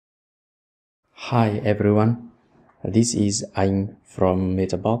Hi everyone, this is Anh from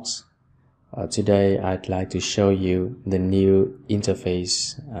Metabox. Today I'd like to show you the new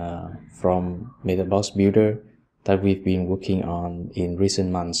interface from Metabox Builder that we've been working on in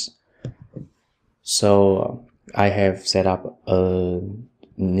recent months. So I have set up a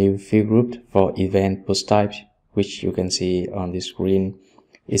new field group for event post type, which you can see on the screen.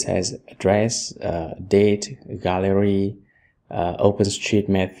 It has address, date, gallery,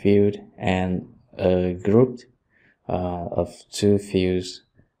 OpenStreetMap field, and a group of two fields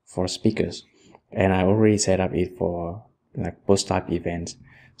for speakers. And I already set up it for like post type events.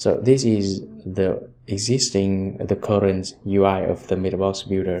 So this is the current UI of the Metabox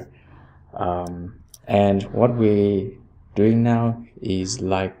Builder. And what we're doing now is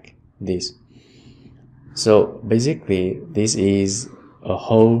like this. So basically, this is a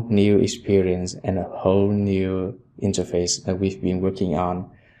whole new experience and a whole new interface that we've been working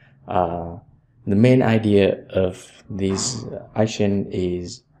on. The main idea of this action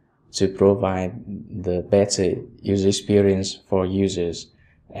is to provide the better user experience for users,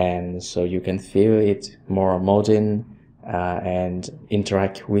 and so you can feel it more modern and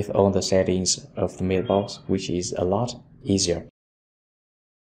interact with all the settings of the mailbox, which is a lot easier.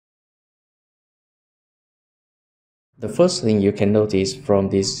 The first thing you can notice from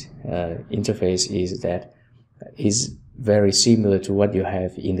this interface is that it's very similar to what you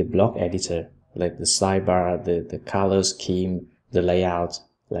have in the block editor, like the sidebar, the color scheme, the layout,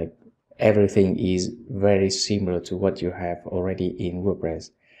 like everything is very similar to what you have already in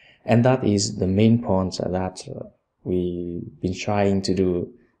WordPress. And that is the main point that we've been trying to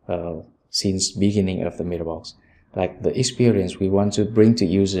do since beginning of the Metabox. Like the experience we want to bring to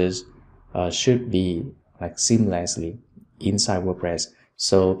users should be like seamlessly inside WordPress,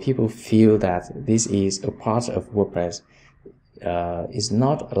 so people feel that this is a part of WordPress. It's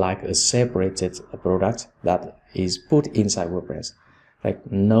not like a separated product that is put inside WordPress,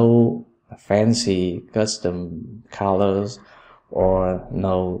 like no fancy custom colors or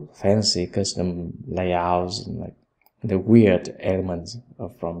no fancy custom layouts, like the weird elements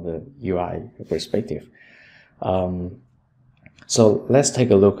from the UI perspective. So let's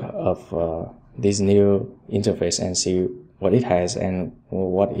take a look of this new interface and see what it has and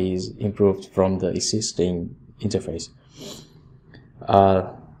what is improved from the existing interface.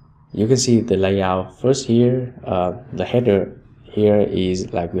 You can see the layout first here. The header here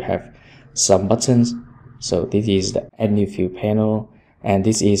is like we have some buttons. So this is the add new field panel, and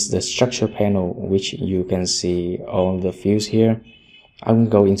this is the structure panel, which you can see on the fields here. I will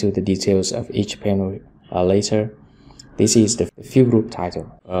go into the details of each panel later. This is the field group title,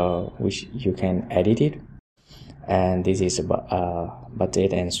 which you can edit it. And this is a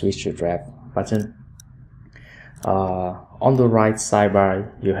button and switch to draft button. On the right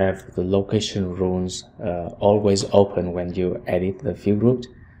sidebar, you have the location rules always open when you edit the field group.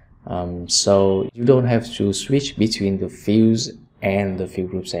 So you don't have to switch between the fields and the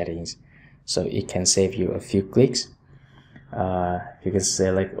field group settings. So it can save you a few clicks. You can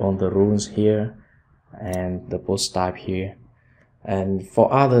select on the rules here and the post type here. And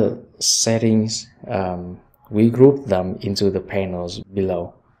for other settings, we group them into the panels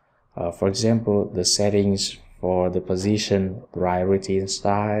below. For example, the settings for the position, priority and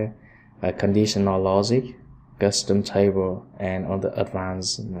style, conditional logic, custom table, and on the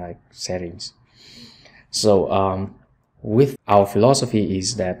advanced settings. So with our philosophy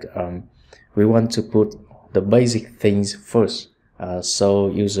is that we want to put the basic things first, so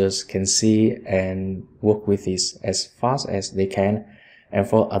users can see and work with this as fast as they can, and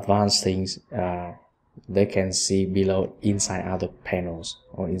for advanced things they can see below inside other panels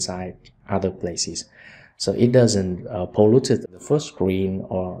or inside other places, so it doesn't pollute the first screen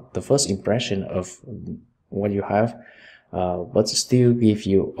or the first impression of what you have, but still give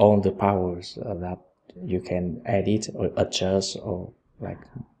you all the powers that you can edit or adjust or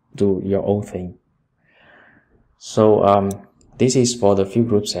do your own thing. So this is for the field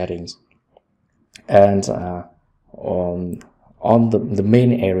group settings, and on the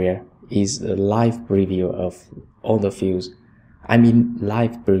main area is a live preview of all the fields. I mean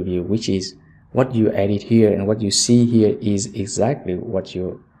live preview, which is what you edit here and what you see here is exactly what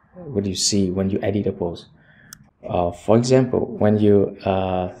you see when you edit a post. For example, when you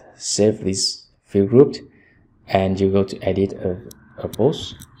save this field group and you go to edit a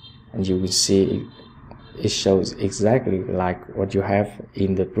post, and you will see it shows exactly like what you have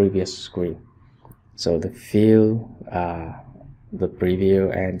in the previous screen. So the field, the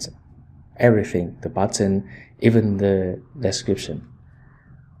preview, and everything, the button, even the description,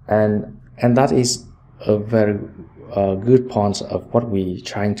 and that is a very good point of what we're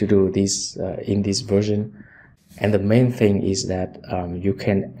trying to do this in this version. And the main thing is that you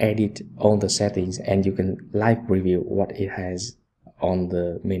can edit all the settings and you can live preview what it has on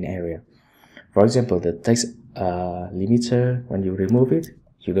the main area. For example, the text limiter, when you remove it,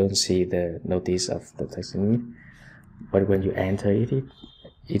 you don't see the notice of the text limit, but when you enter it,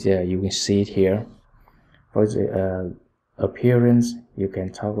 you will see it here. For the appearance, you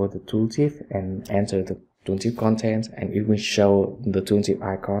can toggle the tooltip and enter the tooltip content, and it will show the tooltip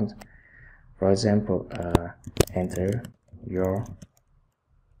icon. For example, enter your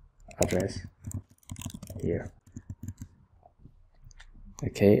address here.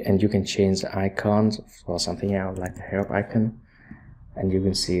 Okay, and you can change the icons for something else, like the help icon, and you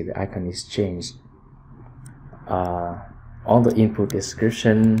can see the icon is changed. On the input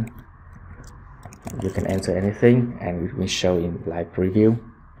description, you can enter anything and it will show in live preview.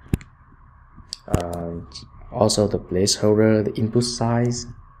 Also the placeholder, the input size,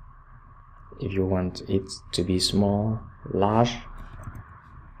 if you want it to be small, large,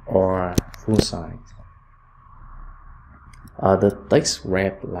 or full size. The text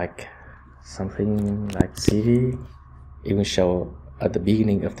wrap, like something like city, it will show at the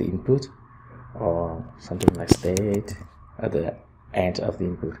beginning of the input, or something like state at the end of the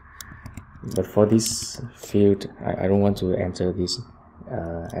input. But for this field, I don't want to enter this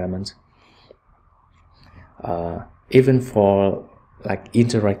element. Even for like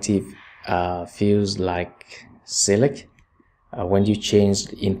interactive fields like select, when you change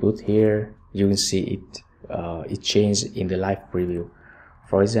the input here, you will see it it changed in the live preview.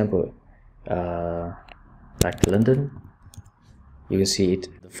 For example, like London, you can see it.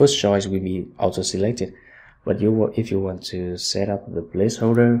 The first choice will be auto selected, but if you want to set up the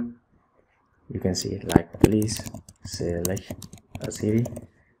placeholder, you can see it like please select a city,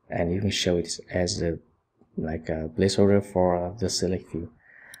 and you can show it as the like a placeholder for the select field.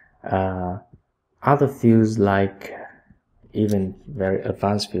 Other fields, like even very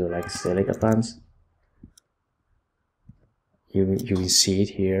advanced field like select advanced, you will see it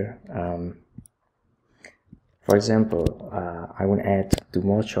here. For example, I want to add 2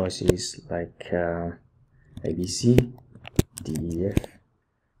 more choices like ABC, DEF,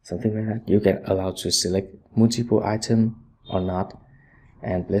 something like that. You can allow to select multiple items or not,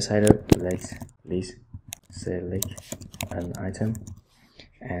 and placeholder, please select an item,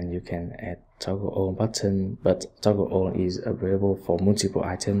 and you can add toggle all button, but toggle all is available for multiple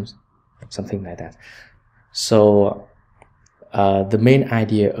items, something like that. So the main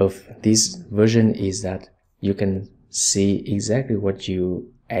idea of this version is that you can see exactly what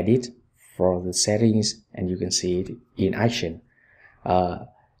you edit for the settings, and you can see it in action.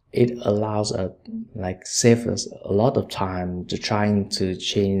 It allows like save us a lot of time to trying to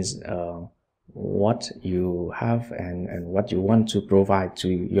change what you have and what you want to provide to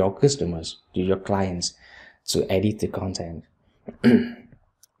your customers, to your clients, to edit the content.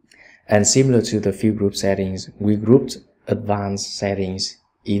 And similar to the field group settings, we grouped advanced settings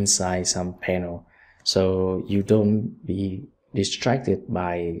inside some panel, so you don't be distracted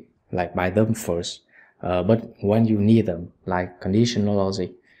by them first, but when you need them, like conditional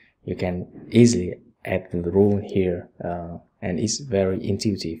logic, you can easily add the rule here, and it's very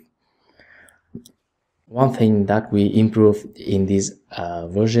intuitive. One thing that we improved in this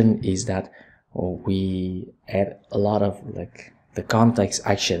version is that we add a lot of like the context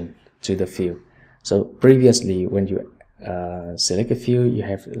action to the field. So previously, when you select a field, you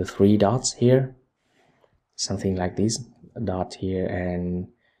have the 3 dots here, something like this, a dot here, and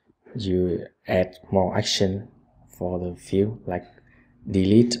you add more action for the field, like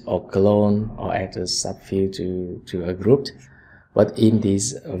delete or clone or add a subfield to a group. But in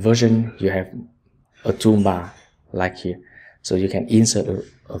this version, you have a toolbar like here, so you can insert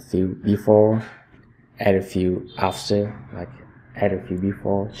a field before, add a field after, like add a field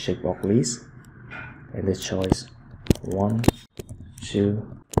before checkbox list, and the choice 1,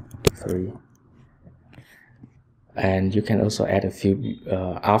 2, 3, and you can also add a field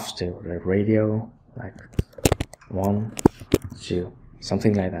after, like radio, like 1, 2,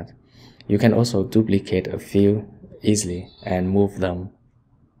 something like that. You can also duplicate a field easily and move them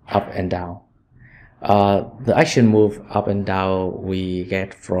up and down. The action move up and down we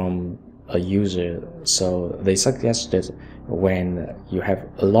get from a user, so they suggested when you have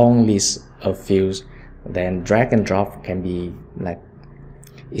a long list of fields, then drag and drop can be like,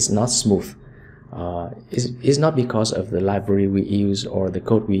 it's not smooth. It's not because of the library we use or the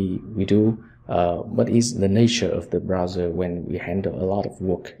code we do, but it's the nature of the browser when we handle a lot of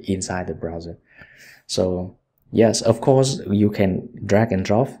work inside the browser. So yes, of course you can drag and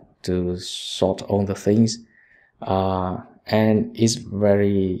drop to sort all the things, and it's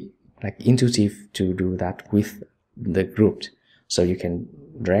very like intuitive to do that with the group. So you can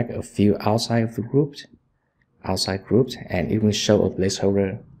drag a field outside of the group, and it will show a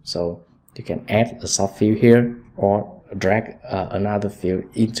placeholder. So you can add a subfield here or drag another field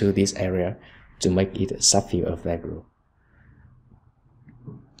into this area to make it a subfield of that group.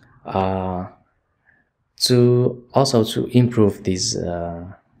 To improve this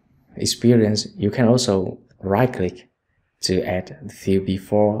experience, you can also right click to add the field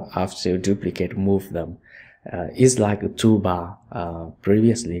before, after, duplicate, move them. It's like a toolbar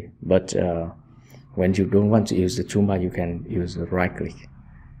previously, but when you don't want to use the toolbar, you can use the right click.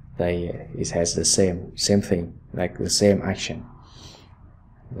 It has the same thing, like the same action,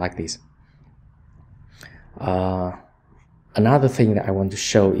 like this. Another thing that I want to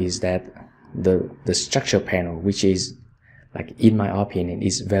show is that the structure panel, which is, like, in my opinion,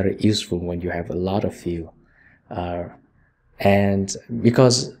 is very useful when you have a lot of field, and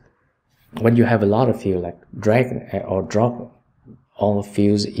because when you have a lot of field, like, drag or drop all the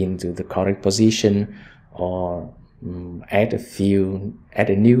fields into the correct position, or add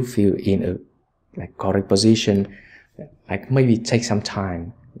a new field in a like correct position, like maybe take some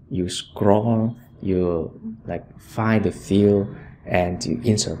time. You scroll, you like find the field and you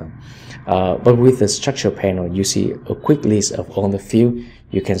insert them. But with the structure panel, you see a quick list of all the field.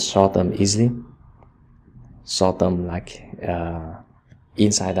 You can sort them easily, sort them like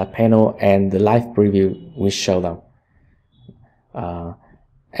inside that panel, and the live preview will show them.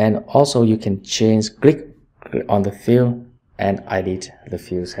 And also you can click on the field and edit the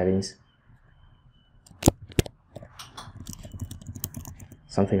field settings,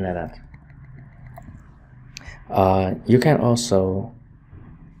 something like that. You can also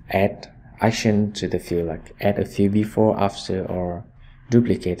add action to the field, like add a field before, after, or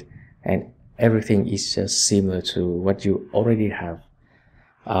duplicate, and everything is just similar to what you already have.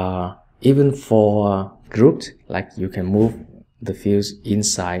 Even for grouped, like you can move the fields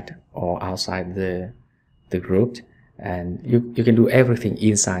inside or outside the group, and you can do everything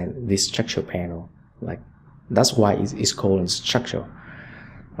inside this structure panel. Like, that's why it's called structure.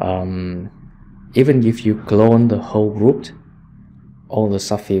 Even if you clone the whole group, all the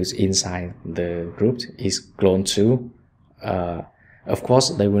subfields inside the group is cloned too. Of course,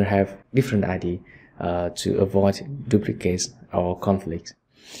 they will have different ID to avoid duplicates or conflicts.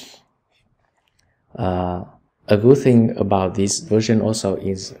 A good thing about this version also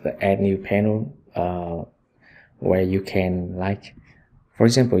is the add new panel, where you can, like, for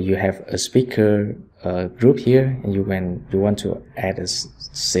example, you have a speaker group here, and you want to add a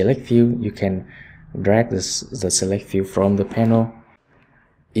select field, you can drag the select field from the panel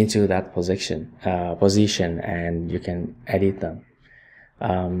into that position, and you can edit them.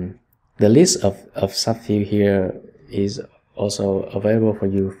 The list of subfield here is also available for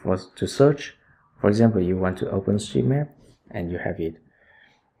you to search. For example, you want to open OpenStreetMap, and you have it.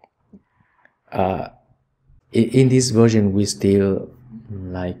 In this version, we still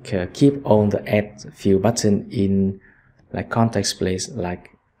keep on the add field button in like context place, like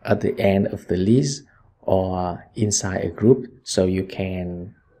at the end of the list or inside a group, so you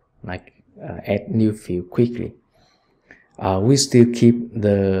can add new field quickly. We still keep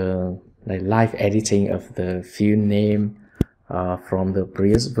the live editing of the field name from the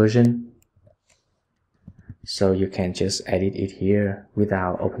previous version, so you can just edit it here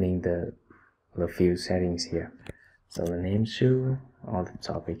without opening the field settings here. So the name should, or the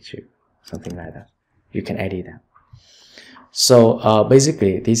topic should, something like that. You can edit that. So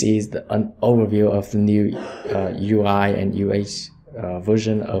basically, this is an overview of the new UI and UX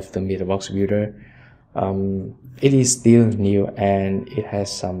version of the Meterbox Builder. It is still new, and it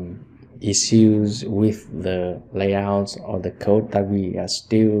has some issues with the layouts or the code that we are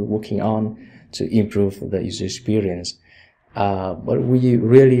still working on to improve the user experience. But we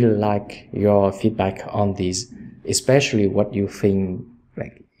really like your feedback on this, especially what you think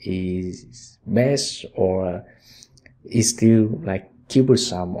is best or is still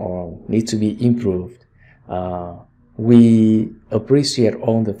cumbersome or need to be improved. We appreciate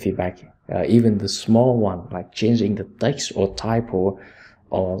all the feedback, even the small one, like changing the text or typo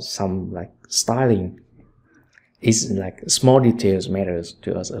or some styling. Is small details matters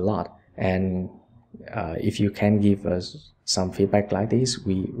to us a lot, and if you can give us some feedback like this,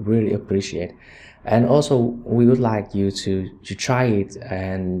 we really appreciate. And also, we would like you to try it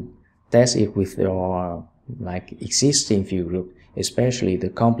and test it with your existing view group, especially the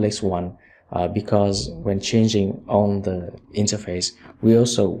complex one, because when changing on the interface, we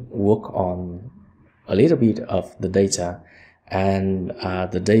also work on a little bit of the data, and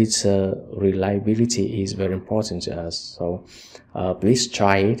the data reliability is very important to us. So please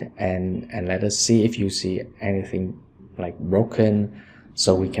try it and let us see if you see anything like broken,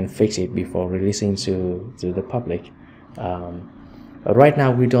 so we can fix it before releasing to the public. Right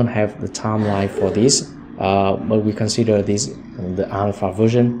now we don't have the timeline for this, but we consider this the alpha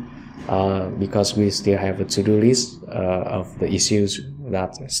version, because we still have a to-do list of the issues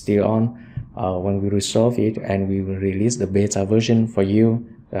that are still on. When we resolve it, and we will release the beta version for you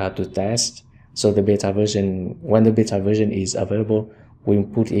to test. So the beta version, when the beta version is available, we'll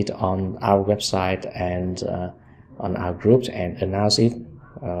put it on our website and on our groups and announce it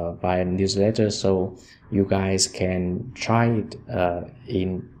via newsletter, so you guys can try it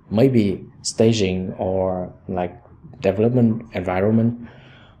in maybe staging or like development environment.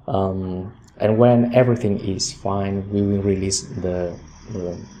 And when everything is fine, we will release the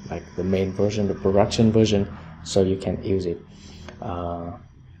main version, the production version, so you can use it.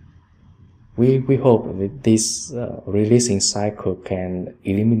 We hope that this releasing cycle can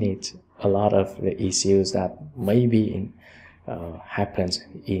eliminate a lot of the issues that maybe happens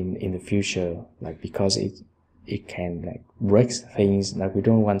in the future, like because it can like break things that we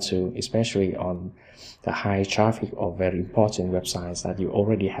don't want to, especially on the high traffic or very important websites that you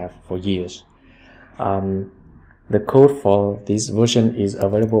already have for years. The code for this version is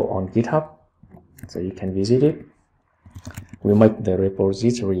available on GitHub, so you can visit it. We make the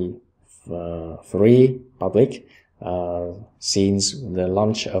repository free, public, since the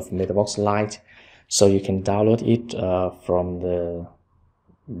launch of Metabox Lite, so you can download it from the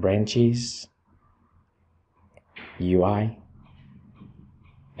branches UI,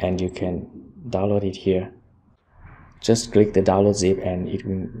 and you can download it here. Just click the download zip and it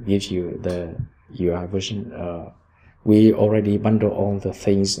will give you the UI version. We already bundle all the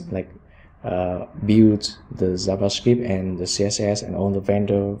things like build the JavaScript and the CSS and all the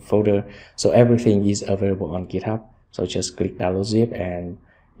vendor folder, so everything is available on GitHub. So just click download zip and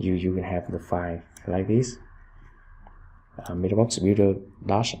you will have the file like this, Metabox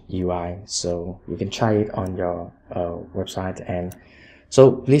Builder-UI. So you can try it on your website, and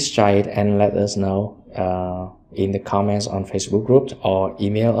so please try it and let us know in the comments on Facebook group, or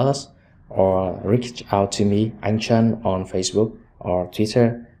email us, or reach out to me, Anchan, on Facebook or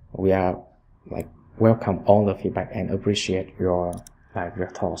Twitter. We are like welcome all the feedback and appreciate your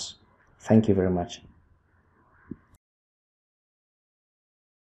thoughts. Thank you very much.